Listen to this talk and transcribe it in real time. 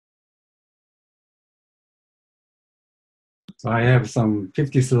So I have some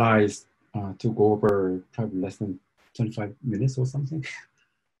 50 slides to go over, probably less than 25 minutes or something.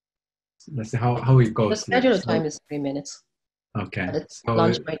 So let's see how it goes. The scheduled time is 3 minutes. Okay. But it's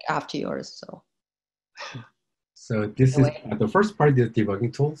lunch break after yours, so. So this is the first part is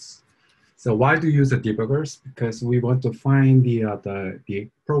debugging tools. So why do you use the debuggers? Because we want to find the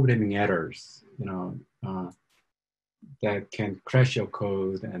programming errors, that can crash your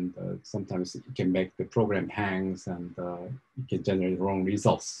code, and sometimes it can make the program hangs, and it can generate wrong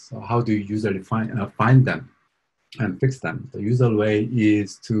results. So how do you usually find them and fix them? The usual way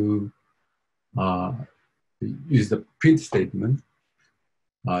is to use the print statement.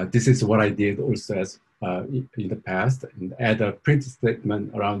 This is what I did also as in the past, and add a print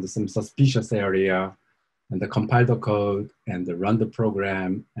statement around some suspicious area, and compile the code, and run the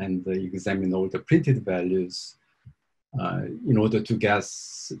program, and examine all the printed values in order to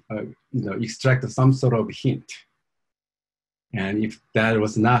guess, extract some sort of hint. And if that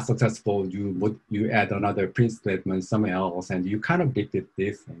was not successful, you add another print statement somewhere else, and you kind of repeat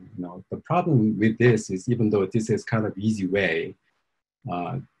this. And, the problem with this is, even though this is kind of easy way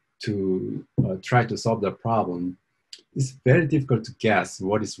to try to solve the problem, it's very difficult to guess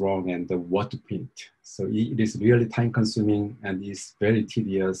what is wrong and what to print. So it is really time consuming, and it's very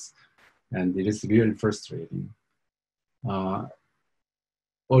tedious, and it is really frustrating.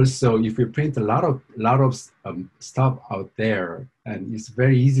 Also, if you print a lot of stuff out there, and it's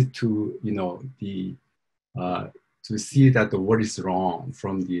very easy to to see that what is wrong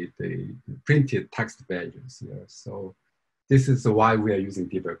from the printed text values here. So this is why we are using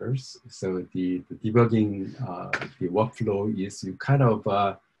debuggers. So the debugging, the workflow is you kind of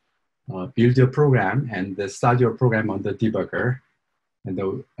build your program and start your program on the debugger,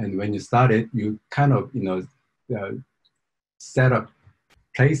 and when you start it, you kind of set up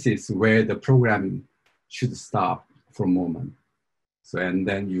places where the program should stop for a moment. So, and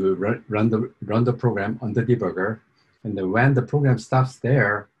then you run the program on the debugger, and then when the program stops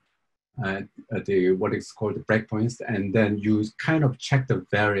there, what is called the breakpoints, and then you kind of check the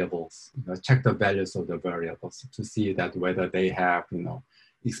variables, check the values of the variables to see that whether they have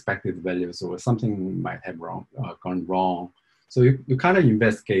expected values or something might have gone wrong. So you kind of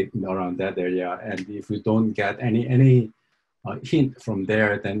investigate around that area, and if you don't get any hint from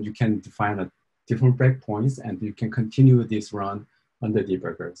there, then you can define a different breakpoints, and you can continue this run on the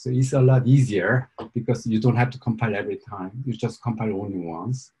debugger. So it's a lot easier because you don't have to compile every time. You just compile only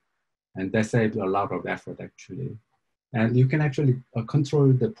once, and that saves a lot of effort actually. And you can actually control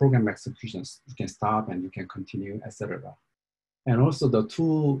the program executions. You can stop and you can continue, etc. And also the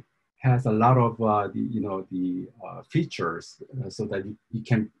tool has a lot of the features so that you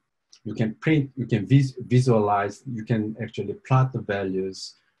can print, you can visualize, you can actually plot the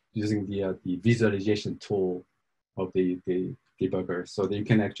values using the visualization tool of the debugger, so that you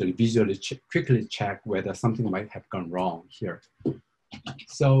can actually visually quickly check whether something might have gone wrong here.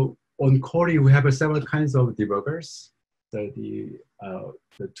 So on Cori, we have several kinds of debuggers. The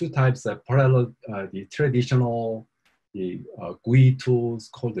two types are parallel, the traditional, the GUI tools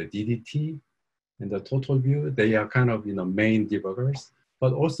called the DDT and the total view. They are kind of main debuggers.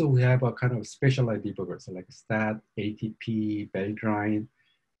 But also we have a kind of specialized debuggers like STAT, ATP, Belgrind,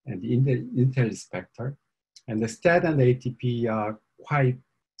 and the Intel Inspector. And the STAT and the ATP are quite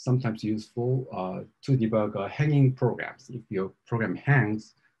sometimes useful to debug hanging programs. If your program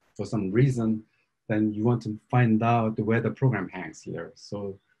hangs for some reason, then you want to find out where the program hangs here.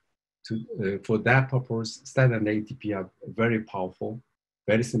 So for that purpose, STAT and ATP are very powerful,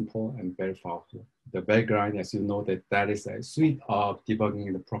 very simple, and very powerful. The Belgrind, as you know, that is a suite of debugging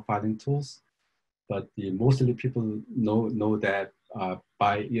and profiling tools, but mostly people know that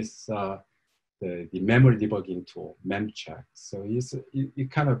by its the memory debugging tool, memcheck. So you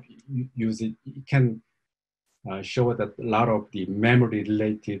kind of use it. You can show that a lot of the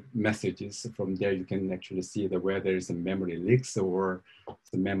memory-related messages from there. You can actually see that where there is a memory leaks or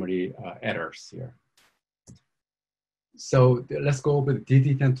the memory errors here. So let's go over the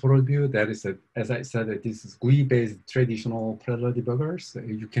DDT and total view. That is, as I said, this is GUI-based traditional parallel debuggers.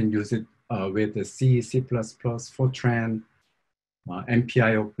 You can use it with the C, C++, Fortran,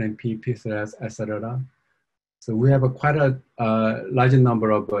 MPI, OpenMP, PCS, etc. So we have quite a large number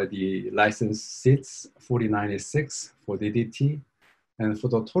of the license seats, 496 for DDT. And for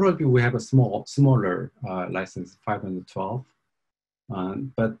the total view, we have a smaller license, 512.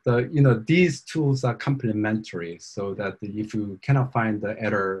 But these tools are complementary, so that if you cannot find the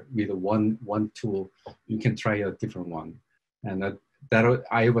error with one tool, you can try a different one. And that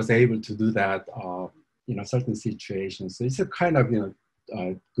I was able to do that certain situations. So it's a kind of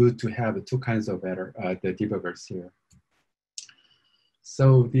good to have two kinds of the debuggers here.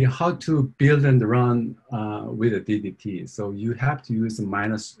 So the how to build and run with a DDT. So you have to use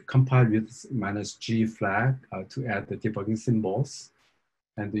compile with -G flag to add the debugging symbols.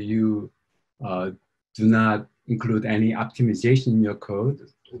 And you do not include any optimization in your code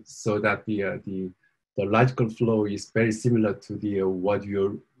so that the logical flow is very similar to the what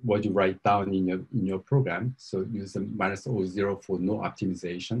you write down in your program. So use the -O0 for no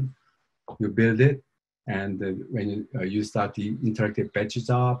optimization. You build it, and when you start the interactive batch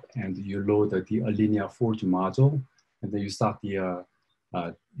job, and you load the linear forge module, and then you start your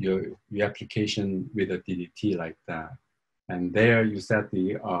application with a DDT like that. And there you set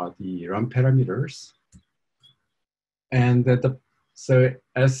the run parameters. And so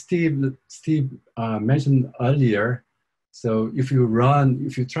as Steve mentioned earlier, so if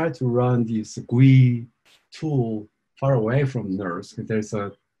you try to run this GUI tool far away from NERSC,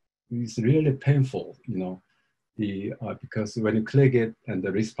 it's really painful, you know, because when you click it and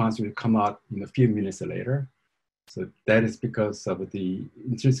the response will come out in a few minutes later. So that is because of the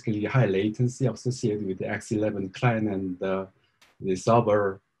intrinsically high latency associated with the X11 client and the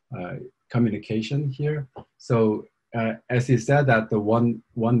server communication here. So as he said, that the one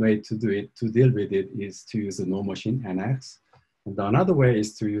way to deal with it is to use a no machine NX, and another way is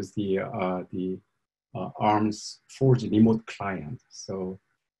to use the ARM's Forge remote client. So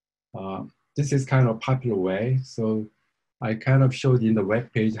this is kind of popular way. So I kind of showed in the web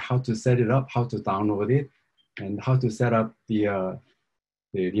page how to set it up, how to download it, and how to set up the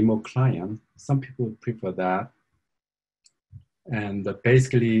remote client. Some people prefer that. And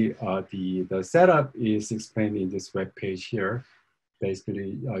basically, the setup is explained in this web page here. Basically,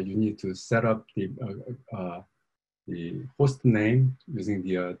 you need to set up the host name using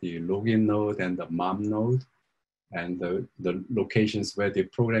the login node and the mom node, and the locations where the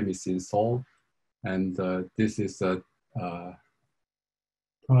program is installed. And this is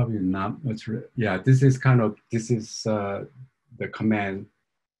probably not much. Yeah, this is the command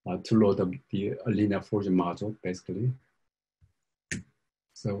to load up the linear forge module, basically.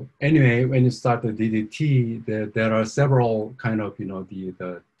 So anyway, when you start the DDT, there are several kind of, you know,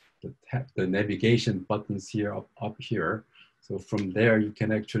 the navigation buttons here up here. So from there, you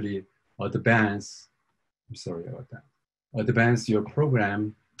can actually advance. I'm sorry about that. Advance your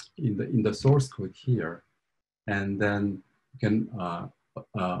program in the source code here, and then you can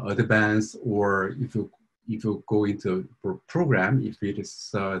advance, or if you go into program, if it is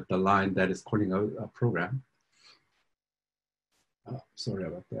the line that is calling a program. Sorry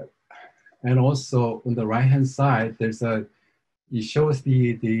about that. And also on the right-hand side, it shows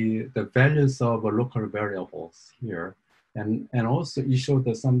the values of local variables here. And also it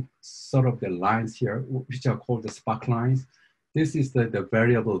shows some sort of the lines here, which are called the spark lines. This is the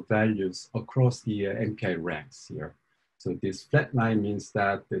variable values across the MPI ranks here. So this flat line means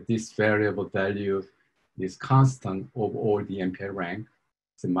that this variable value is constant over all the MPI rank.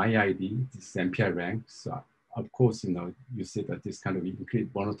 So my ID, this is MPI rank. So of course, you know, you see that this kind of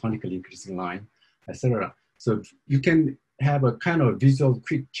monotonically increasing line, etc. So you can have a kind of visual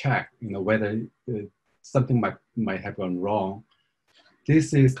quick check, you know, whether something might have gone wrong.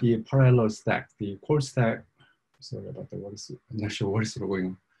 This is the parallel stack, the call stack. Sorry about that. I'm not sure what is going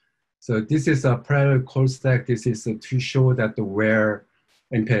on. So this is a parallel call stack. This is to show that where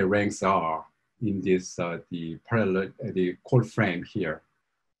MPI ranks are in this the call frame here.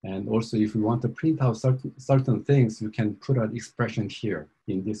 And also, if you want to print out certain things, you can put an expression here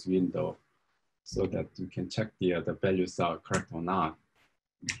in this window so that you can check the values are correct or not.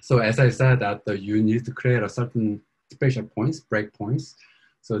 So as I said, that you need to create a certain special points, breakpoints.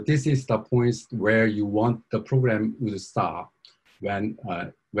 So this is the points where you want the program to stop when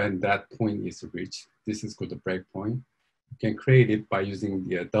that point is reached. This is called the breakpoint. You can create it by using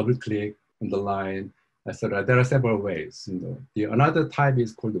the double click on the line, etc. There are several ways. You know, another type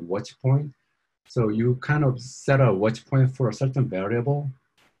is called the watch point. So you kind of set a watch point for a certain variable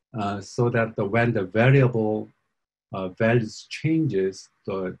so that when the variable values changes,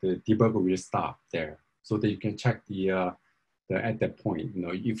 the debugger will stop there, so that you can check at that point. You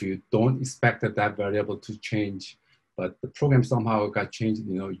know, if you don't expect that variable to change, but the program somehow got changed,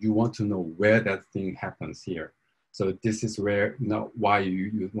 you know, you want to know where that thing happens here. So this is where, you know, why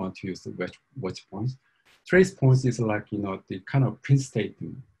you want to use the watch points. Trace points is like, you know, the kind of print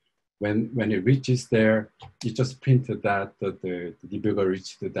statement. When it reaches there, you just print that the debugger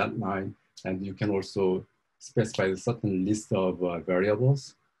reached that line, and you can also specify a certain list of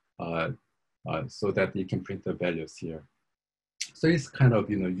variables so that you can print the values here. So it's kind of,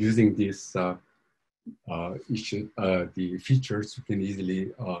 you know, using this the features, you can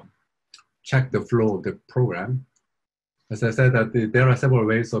easily check the flow of the program. as I said, that there are several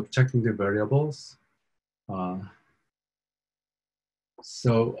ways of checking the variables. One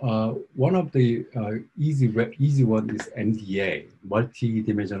of the easy one is MDA,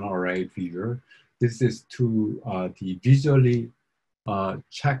 multi-dimensional array viewer. This is to visually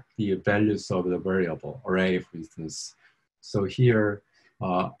check the values of the variable array, for instance. So here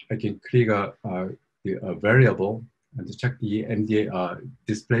I can click a variable and to check the MDA,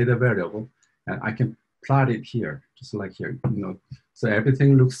 display the variable, and I can plot it here, just like here. So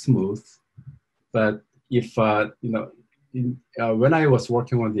everything looks smooth. But if when I was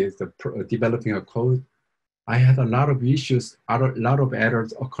working on this, developing a code, I had a lot of issues, a lot of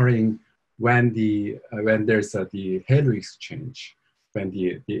errors occurring when there's the halo exchange, when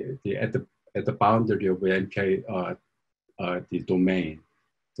at the boundary of MK the domain.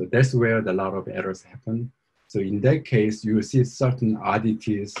 So that's where a lot of errors happen. So in that case, you will see certain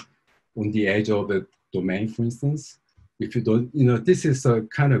oddities on the edge of the domain, for instance. If you don't, this is a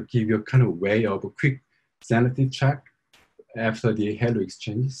kind of give you a kind of way of a quick sanity check after the halo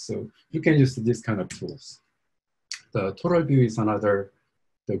exchange. So you can use this kind of tools. The total view is another,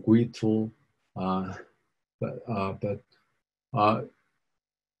 the GUI tool.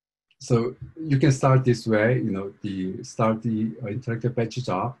 So you can start this way, start the interactive batch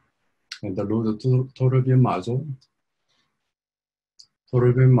job and load the total view module.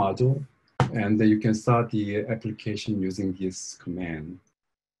 And then you can start the application using this command.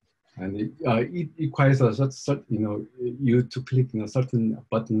 And it requires you to click certain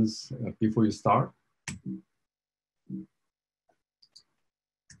buttons before you start.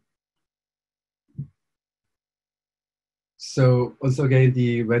 So once again,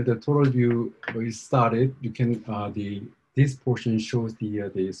 when the total view is started, you can this portion shows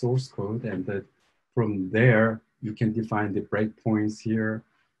the source code, and from there you can define the breakpoints here.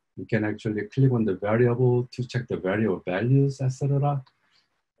 You can actually click on the variable to check the variable values, etc.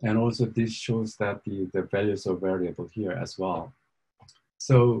 And also this shows that the values of variable here as well.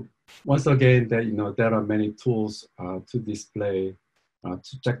 So once again, there are many tools to display,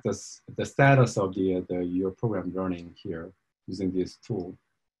 to check the status of your program running here using this tool.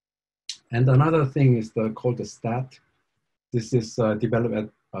 And another thing is called the stat. This is developed at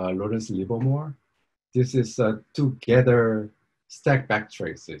Lawrence Livermore. This is to gather stack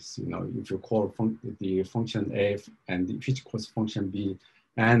backtraces. If you call the function A and which calls function B,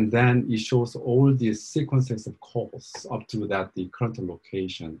 and then it shows all these sequences of calls up to the current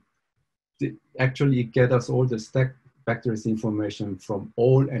location. Actually, it gathers all the stack backtrace information from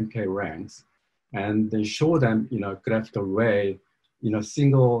all MK ranks, and then show them in a graphical way in a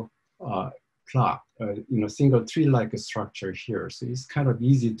single plot, single tree-like structure here. So it's kind of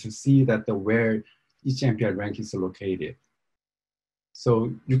easy to see that where each MPI rank is located.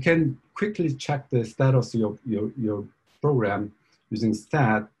 So you can quickly check the status of your program using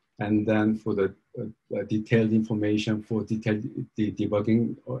stat, and then for the detailed information for the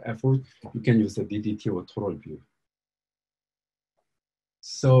debugging effort, you can use the DDT or total view.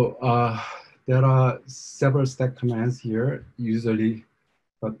 So there are several stack commands here usually,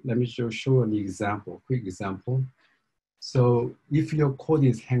 but let me show an example, quick example. So if your code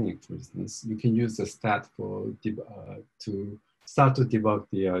is hanging, for instance, you can use the stat to start to debug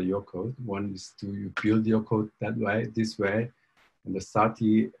your code. One is to build your code this way, and start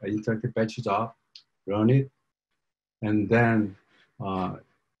the interactive batch job, run it, and then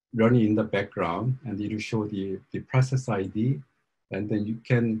run it in the background, and it will show the process ID, and then you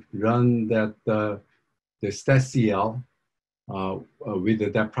can run the statcl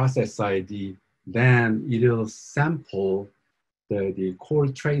with that process ID. Then it will sample the core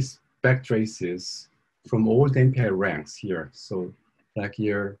trace backtraces from all the MPI ranks here. So like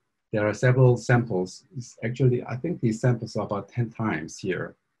here, there are several samples. It's actually, I think these samples are about 10 times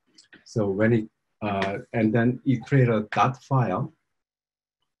here. So when it, and then you create a dot file.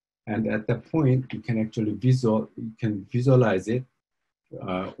 And at that point, you can actually visualize it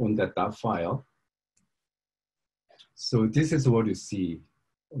on that dot file. So this is what you see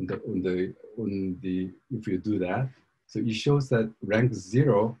if you do that. So it shows that rank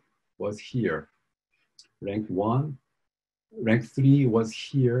 0 was here, rank 1, rank 3 was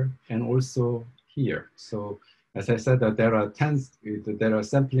here, and also here. So as I said, that there are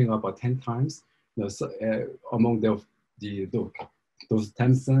sampling about 10 times. So, among those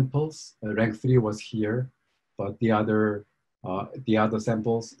 10 samples, rank 3 was here, but the other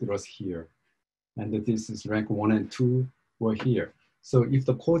samples, it was here. And this is rank 1 and 2 were here. So if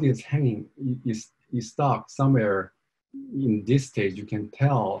the code is hanging, is stuck somewhere in this stage, you can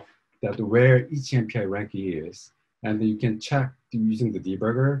tell that where each MPI rank is, and you can check using the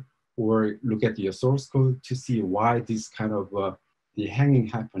debugger, or look at your source code to see why this kind of the hanging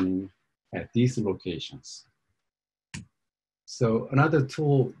happening at these locations. So another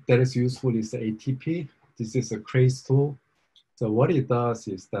tool that is useful is the ATP. This is a craze tool. So what it does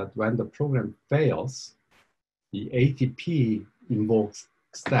is that when the program fails, the ATP invokes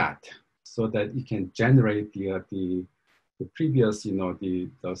stat so that it can generate the previous,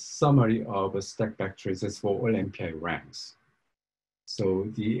 the summary of stack backtraces for all MPI ranks. So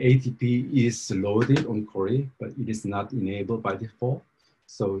the ATP is loaded on Cori, but it is not enabled by default.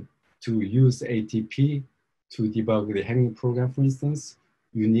 So to use ATP to debug the hanging program, for instance,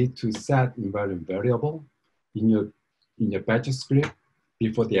 you need to set invariant variable in your batch script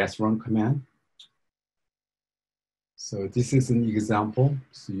before the srun command. So this is an example.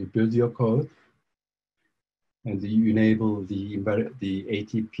 So you build your code and you enable the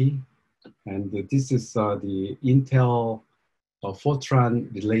ATP. And this is the Intel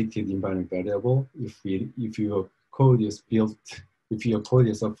Fortran related invariant variable. If your code is built, if your code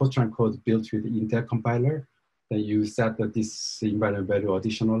is a Fortran code built with the Intel compiler, then you set this invariant value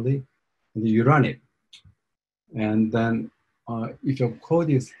additionally, and you run it. And then if your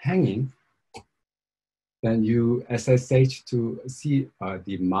code is hanging, then you SSH to see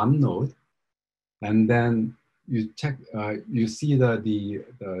the mom node, and then you check, you see the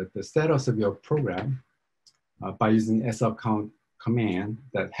status of your program by using srcount command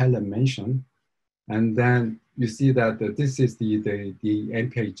that Helen mentioned. And then you see that this is the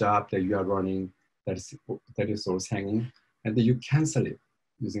NPI job that you are running that is source hanging. And then you cancel it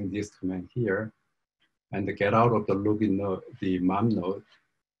using this command here and get out of the login node, the mom node.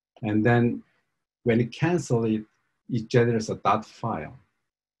 And then when you cancel it, it generates a dot file.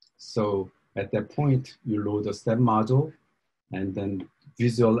 So at that point, you load the step module and then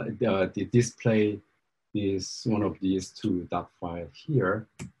the display is one of these two dot files here.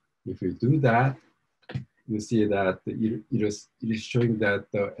 If you do that, you see that it is showing that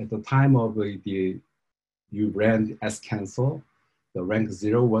at the time of you ran scancel, the rank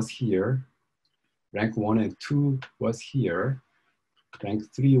 0 was here, rank 1 and 2 was here, rank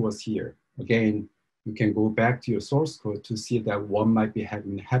 3 was here. Again, you can go back to your source code to see that what might be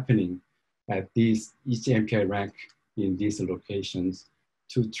happening at each MPI rank in these locations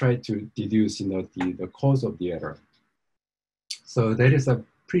to try to deduce the cause of the error. So that is a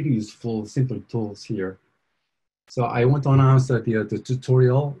pretty useful, simple tools here. So I want to announce that the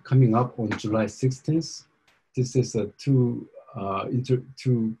tutorial coming up on July 16th. This is to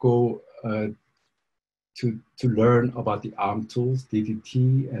learn about the ARM tools,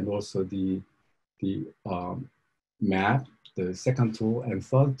 DDT, and also the map, the second tool, and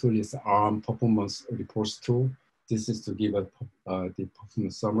third tool is ARM performance reports tool. This is to give the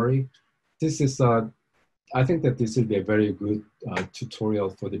performance summary. This is, I think that this will be a very good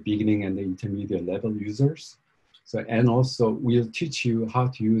tutorial for the beginning and the intermediate level users. So, and also we'll teach you how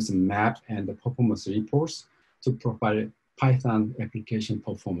to use map and the performance reports to provide Python application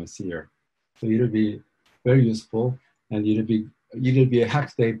performance here. So it'll be very useful, and it'll be a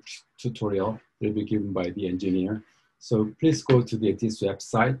half-day tutorial. It'll be given by the engineer. So please go to this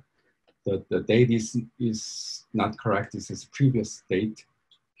website. The date is not correct. This is previous date,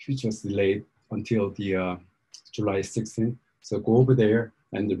 which was delayed until the July 16th. So go over there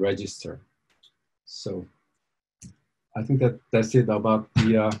and register. So I think that's it about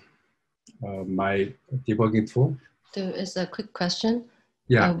the my debugging tool. There is a quick question.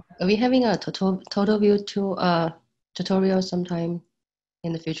 Yeah. Are we having a total view tutorial sometime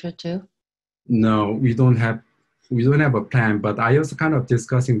in the future too? No, we don't have a plan, but I also kind of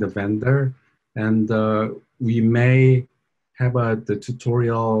discussing the vendor, and we may have the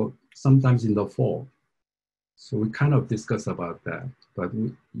tutorial sometimes in the fall. So we kind of discuss about that, but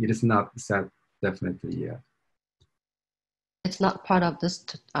it is not set definitely yet. It's not part of this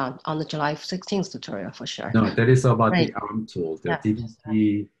on the July 16th tutorial for sure. No, that is about right. the ARM tool, the Yeah.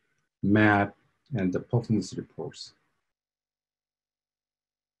 DDT, map, and the performance reports.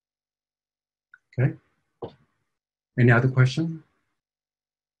 Okay. Any other question?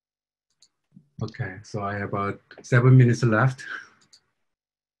 Okay, so I have about 7 minutes left.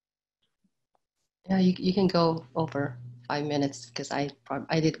 Yeah, you can go over 5 minutes because I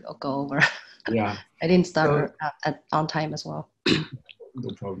did go over. Yeah. I didn't start on time as well. No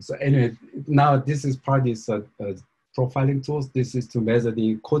problem. So anyway, now this is part is profiling tools. This is to measure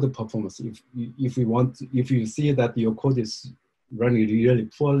the code performance. If you see that your code is running really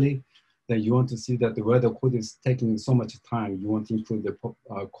poorly, then you want to see that where the code is taking so much time, you want to improve the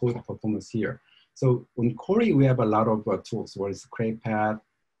code performance here. So on Cori, we have a lot of tools. One is CratePad.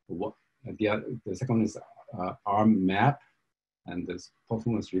 The second one is ARM map. and this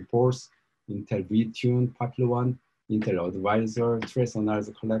performance reports, Intel VTune, popular one, Intel Advisor, trace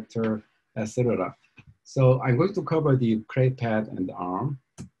analysis collector, etc. So I'm going to cover the CRAPAD and the ARM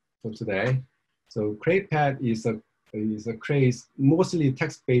for today. So CRAPAD is a craze, mostly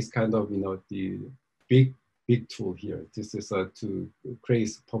text-based kind of, the big tool here. This is a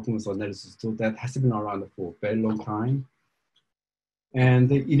craze performance analysis tool that has been around for a very long time. And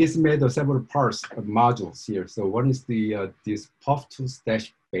it is made of several parts of modules here. So one is the this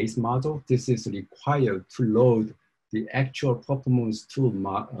POF2-base module. This is required to load the actual performance tool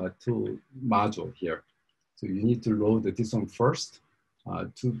module here. So you need to load this one first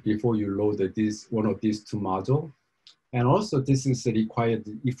before you load one of these two modules. And also this is required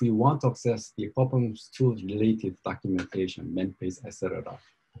if we want to access the performance tool related documentation, manifest, etc.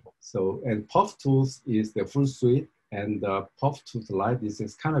 So, and POF tools is the full suite, and POF tools Lite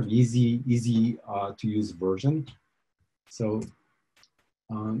is kind of easy to use version. So,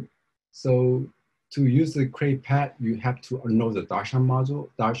 to use the CRAPAD, you have to know the Darshan module.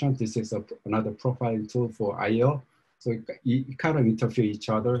 Darshan, this is another profiling tool for IO. So it kind of interfere each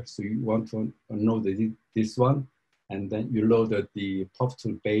other. So you want to know this one, and then you load the POF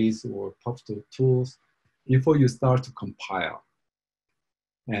tool base or POF tool tools before you start to compile.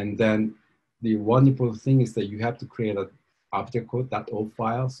 And then the one important thing is that you have to create an object code.o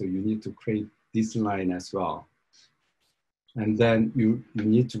file. So you need to create this line as well. And then you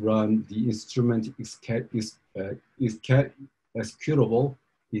need to run the instrument executable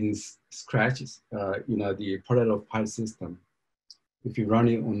in Scratch, the parallel file system. If you run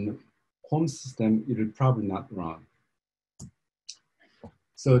it on home system, it will probably not run.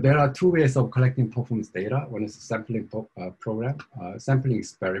 So there are two ways of collecting performance data. One is a sampling program, sampling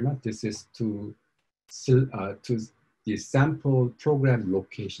experiment. This is to the sample program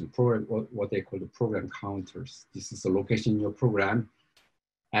location, what they call the program counters. This is a location in your program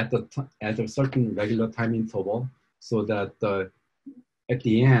at a certain regular time interval, so that at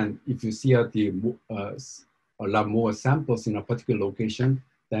the end, if you see a lot more samples in a particular location,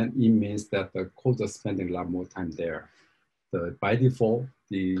 then it means that the code is spending a lot more time there. By default,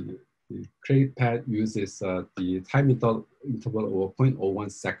 the CRAPAD uses the time interval of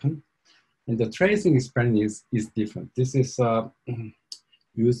 0.01 second. And the tracing experiment is different. This is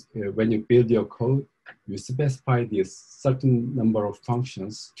used when you build your code, you specify this certain number of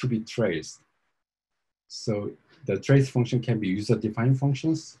functions to be traced. So the trace function can be user-defined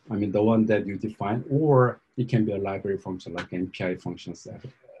functions, the one that you define, or it can be a library function like MPI functions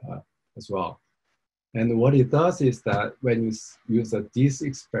as well. And what it does is that when you use this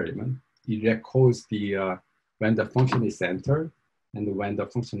experiment, it records when the function is entered and when the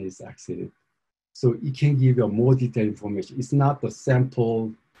function is exited. So it can give you more detailed information. It's not the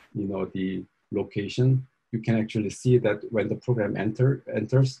sample, the location. You can actually see that when the program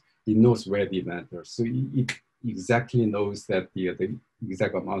enters, it knows where it enters. So it exactly knows that the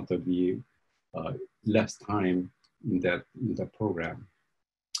exact amount of the elapsed time in the program.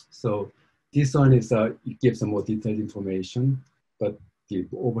 So this one is it gives some more detailed information, but the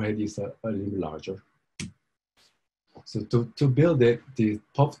overhead is a little larger. So to build it, the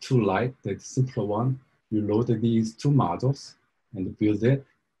POF2 Lite, the simpler one, you load these two modules and build it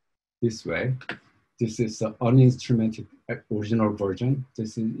this way. This is an uninstrumented original version.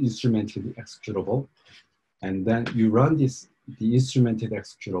 This is instrumented executable. And then you run the instrumented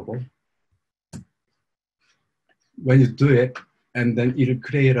executable. When you do it, and then it'll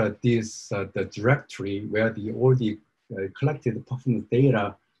create the directory where all the collected performance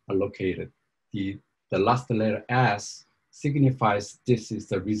data are located. The last letter S signifies this is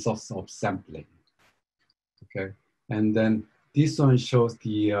the results of sampling, okay? And then this one shows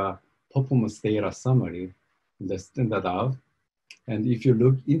the performance data summary, the standard out. And if you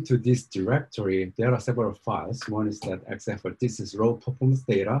look into this directory, there are several files. One is that example, this is raw performance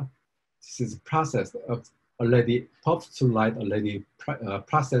data. This is processed already, POF2 Lite already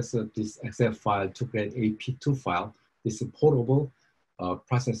processed this Excel file to create AP2 file. This is portable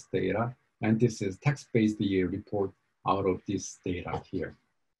process data. And this is text-based report out of this data here.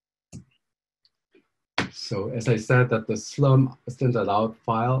 So as I said, that the SLUM standard out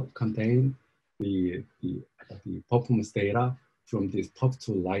file contain the performance data from this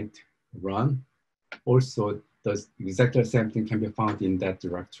POF2 Lite run. Also, the exact sampling can be found in that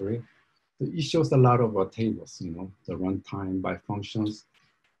directory. So it shows a lot of tables, the runtime by functions.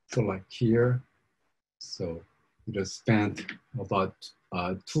 So like here, so it has spent about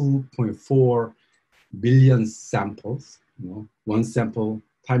 2.4 billion samples, one sample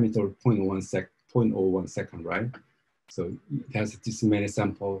time interval 0.01 second, right? So it has this many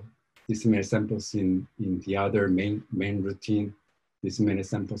samples, this many samples in the other main routine, this many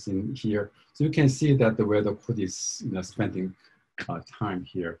samples in here. So you can see that where the code is spending time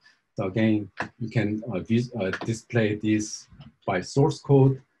here. So again, you can display this by source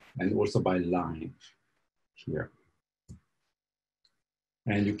code and also by line here.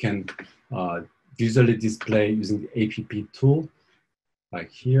 And you can visually display using the APP tool, like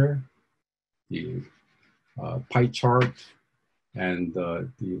here, the pie chart and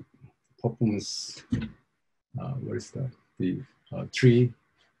the performance, what is that? The tree.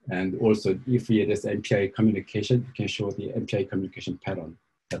 And also if it is MPI communication, you can show the MPI communication pattern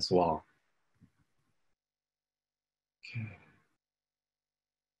as well. Okay.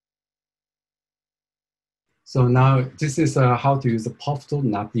 So now this is how to use the POF tool,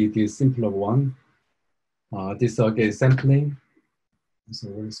 not the simpler one. This again sampling. So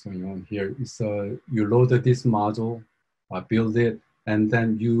what is going on here is you load this module, build it, and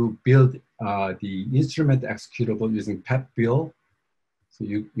then you build the instrument executable using pet build. So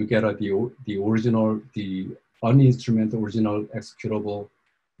you get the original, the uninstrument original executable,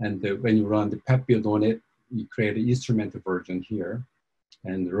 and when you run the pet build on it, you create an instrument version here,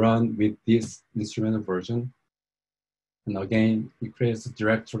 and run with this instrument version. And again, it creates a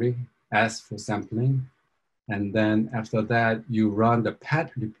directory, S for sampling. And then after that, you run the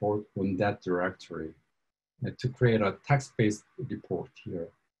pet report on that directory to create a text-based report here.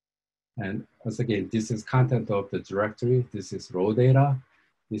 And once again, this is content of the directory. This is raw data.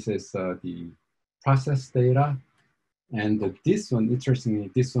 This is the process data. And this one,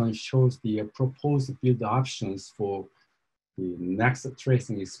 interestingly, this one shows the proposed build options for the next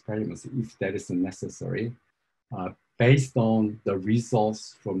tracing experiments, if that is necessary, based on the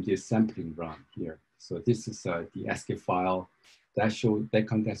results from this sampling run here. So this is the ASCII file that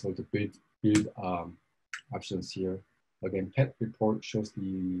contains all the build options here. Again, pet report shows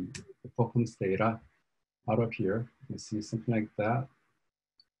the performance data out of here. You can see something like that.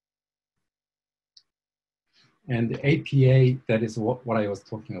 And the APA, that is what I was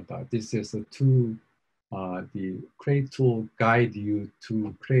talking about. This is a tool, the create tool guide you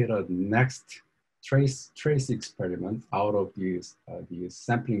to create a next trace experiment out of the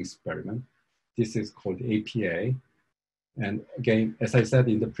sampling experiment. This is called APA. And again, as I said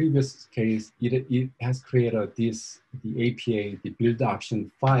in the previous case, it has created the APA, the build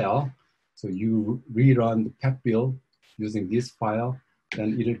option file. So you rerun the pet build using this file,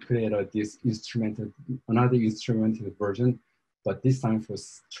 then it'll create this another instrumented version, but this time for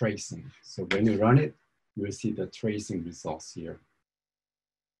tracing. So when you run it, you'll see the tracing results here.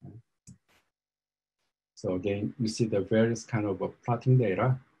 So again, you see the various kind of plotting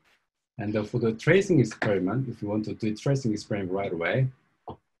data. And for the tracing experiment, if you want to do a tracing experiment right away,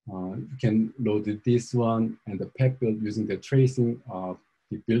 you can load this one and the pet build using the tracing of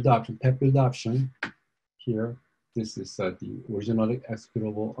the build option, pet build option here. This is the original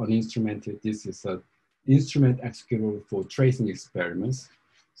executable, uninstrumented. This is an instrument executable for tracing experiments.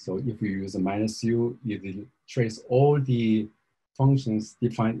 So if you use a -u, you will trace all the functions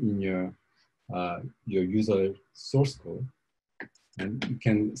defined in your user source code. And you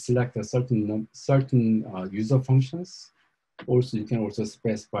can select a certain user functions. Also, you can also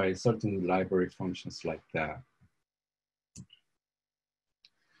specify certain library functions like that.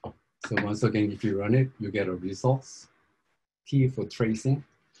 So once again, if you run it, you get a results. T for tracing.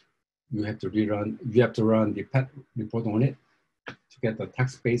 You have to run the pet report on it to get the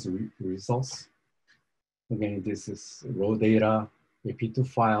text-based results. Again, this is raw data, AP2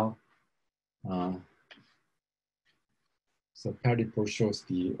 file. So pet report shows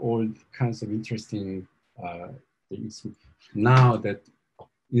all kinds of interesting things. Now that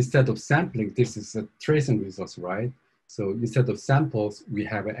instead of sampling, this is a tracing results, right? So instead of samples, we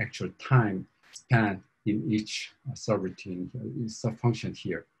have an actual time spent in each subroutine, function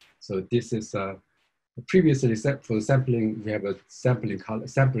here. So this is previously set for the sampling, we have a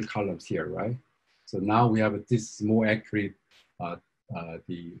sample columns here, right? So now we have this more accurate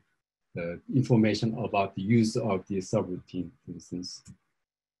the information about the use of the subroutine, for instance.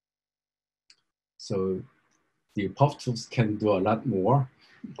 So the POF tools can do a lot more.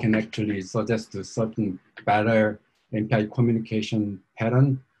 It can actually suggest a certain better MPI communication pattern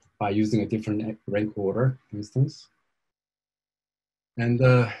by using a different rank order, for instance. And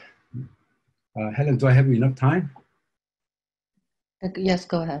Helen, do I have enough time? Yes,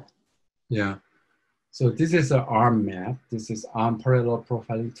 go ahead. Yeah. So this is an ARM map. This is ARM parallel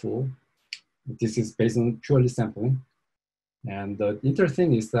profiling tool. This is based on purely sampling. And the interesting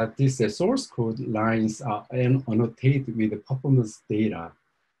thing is that this source code lines are annotated with the performance data,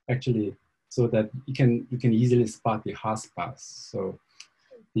 actually, so that you can easily spot the hotspots. So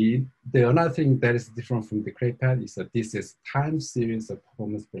The another thing that is different from the CRAPAD is that this is time series of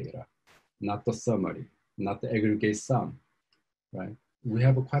performance data, not the summary, not the aggregate sum, right? We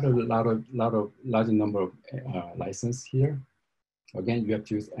have quite a large number of license here. Again, you have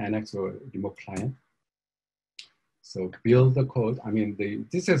to use NX or remote client. So build the code. I mean,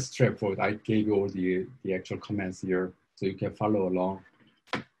 this is straightforward. I gave you all the actual commands here, so you can follow along.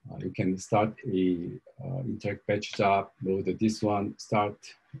 You can start a interact batch job, load this one, start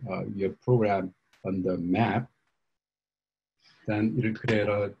your program on the map. Then it'll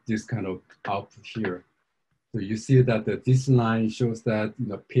create this kind of output here. So you see that this line shows that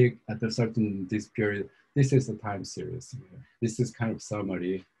peak at a certain this period. This is the time series. This is kind of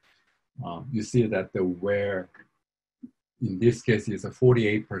summary. You see that the where in this case is a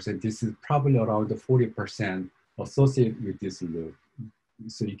 48%. This is probably around the 40% associated with this loop.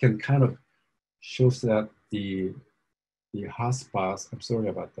 So you can kind of show that the hotspots, I'm sorry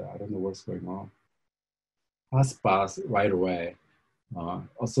about that. I don't know what's going on. Hotspots right away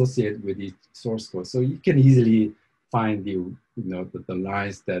associated with the source code. So you can easily find the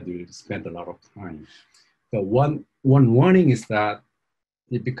lines that you spend a lot of time. The one warning is that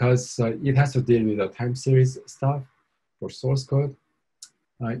because it has to deal with the time series stuff for source code,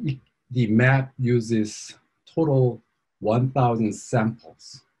 the map uses total 1,000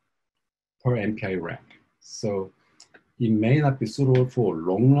 samples per MPI rank. So it may not be suitable for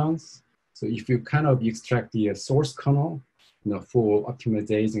long runs. So if you kind of extract the source kernel, for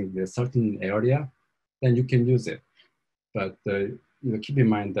optimizing the certain area, then you can use it. But keep in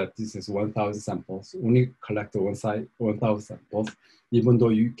mind that this is 1,000 samples. Only collect 1,000 samples, even though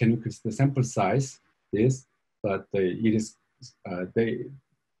you can increase the sample size. But it is they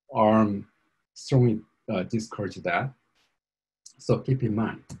strongly discourage that. So keep in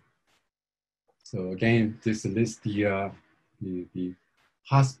mind. So again, this lists the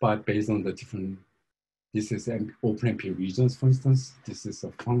hotspot based on the different. This is OpenMP regions, for instance. This is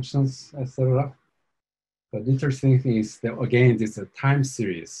functions, etc. But the interesting thing is that again, this is a time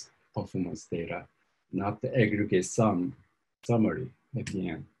series performance data, not the aggregate summary at the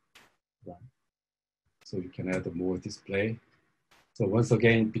end. Right? So you can add more display. So once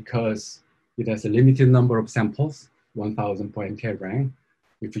again, because it has a limited number of samples, 1,000 per MPI rank.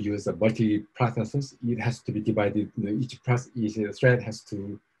 If you use a multi-processors, it has to be divided. Each thread has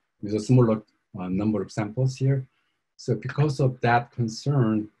to use a smaller number of samples here. So because of that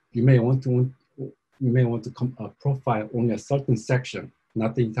concern, you may want to profile only a certain section,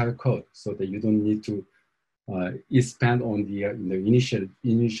 not the entire code, so that you don't need to expand on the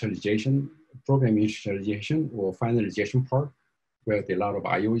initialization, program initialization or finalization part, where a lot of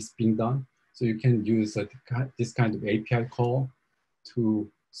I/O is being done. So you can use this kind of API call to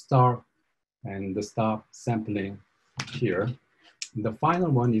start and stop sampling here. And the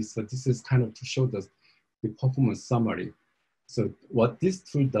final one is that this is kind of to show the performance summary. So what this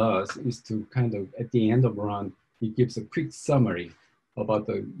tool does is to kind of, at the end of run, it gives a quick summary about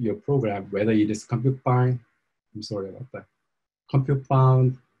your program, whether it is compute bound, I'm sorry about that, compute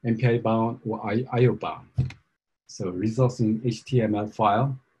bound, MPI bound, or I/O bound. So results in HTML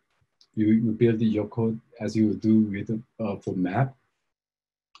file. You build your code as you do with for map,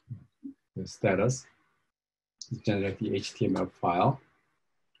 the status, generate the HTML file.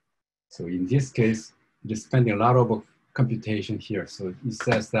 So in this case, you're spending a lot of computation here. So it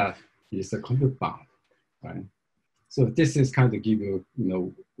says that it's a compute bound, right? So this is kind of give you,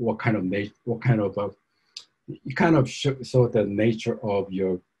 what kind of it kind of show the nature of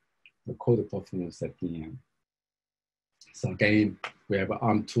your code performance at the end. So again, we have an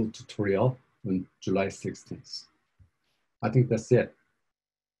ARM tool tutorial on July 16th. I think that's it.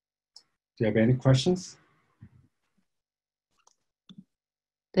 Do you have any questions?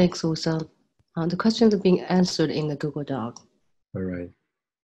 Thanks, Usam. The questions are being answered in the Google Doc. All right.